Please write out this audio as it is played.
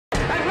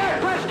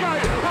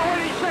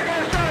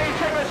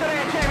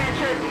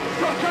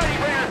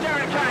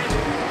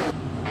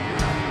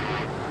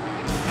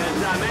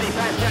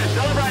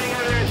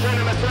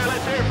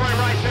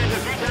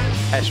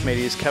Ash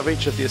Media's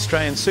coverage of the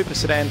Australian Super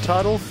Sedan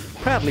Title,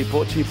 proudly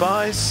brought to you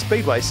by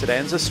Speedway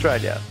Sedans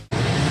Australia.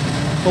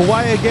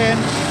 Away again.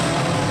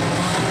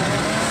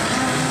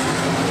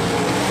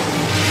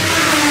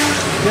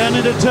 Down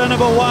into turn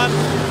number 1.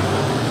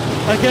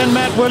 Again,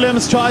 Matt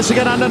Williams tries to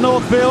get under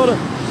Northfield.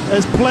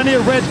 There's plenty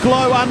of red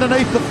glow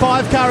underneath the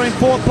 5 car in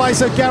 4th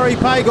place of Gary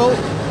Pagel.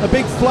 A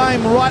big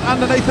flame right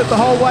underneath it the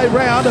whole way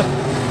round.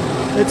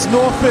 It's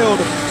Northfield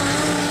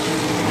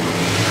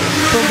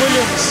from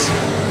Williams.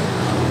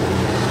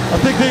 I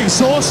think the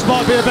exhaust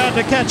might be about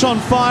to catch on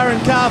fire in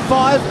car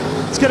 5.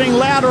 It's getting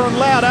louder and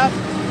louder.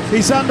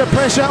 He's under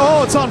pressure.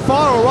 Oh, it's on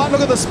fire, all right.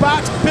 Look at the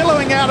sparks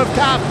billowing out of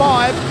car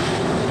 5.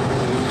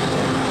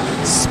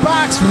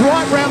 Sparks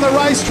right round the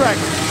racetrack.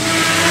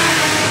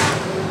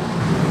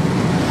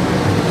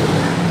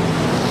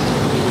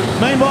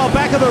 Meanwhile,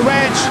 back at the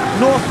ranch,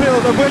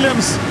 Northfield and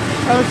Williams,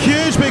 a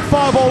huge big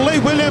fireball. Lee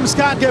Williams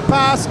can't get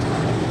past.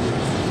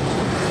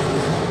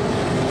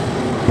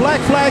 Black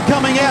flag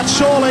coming out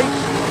surely.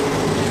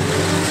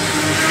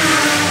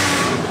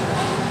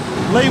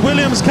 Lee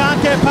Williams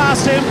can't get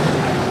past him.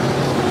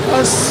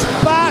 There's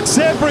sparks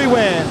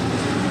everywhere.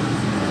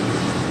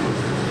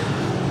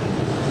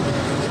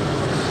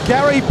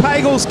 Gary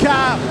Pagel's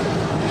car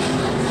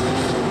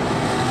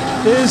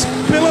is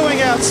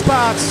billowing out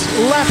sparks,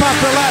 lap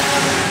after lap.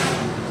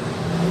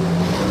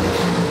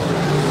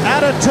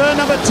 Out of turn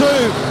number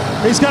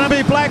 2, he's going to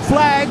be black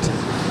flagged.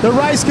 The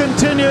race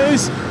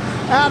continues.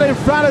 Out in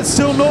front, it's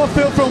still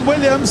Northfield from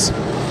Williams,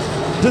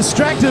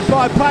 distracted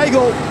by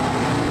Pagel.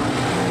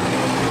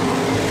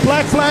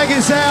 Black flag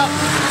is out.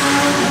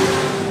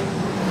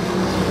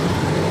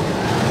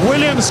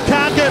 Williams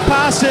can't get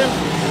past him.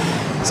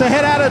 So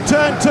head out of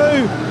turn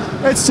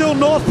 2. It's still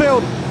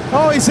Northfield.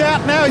 Oh, he's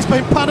out now. He's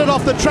been punted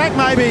off the track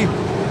maybe.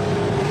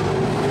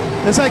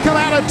 As they come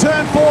out of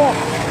turn 4,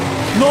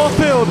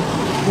 Northfield,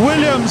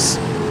 Williams,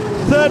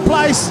 3rd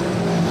place.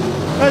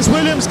 As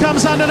Williams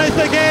comes underneath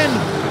again.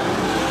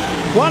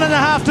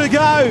 1.5 to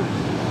go.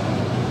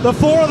 The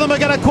 4 of them are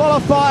going to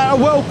qualify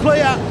well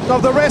clear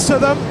of the rest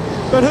of them.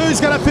 But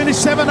who's going to finish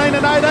 17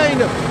 and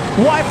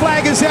 18? White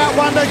flag is out,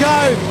 1 to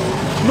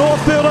go.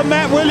 Northfield and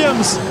Matt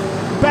Williams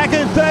back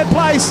in 3rd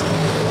place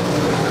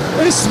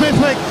is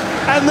Smithwick,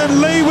 and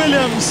then Lee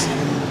Williams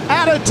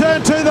out of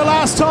turn 2 the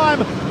last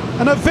time.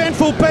 An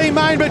eventful B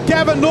main, but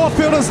Gavin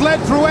Northfield has led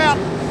throughout,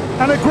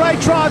 and a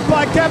great drive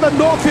by Gavin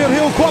Northfield.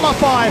 He'll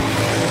qualify,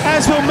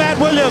 as will Matt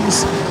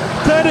Williams.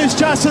 3rd is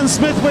Justin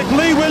Smithwick.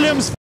 Lee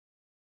Williams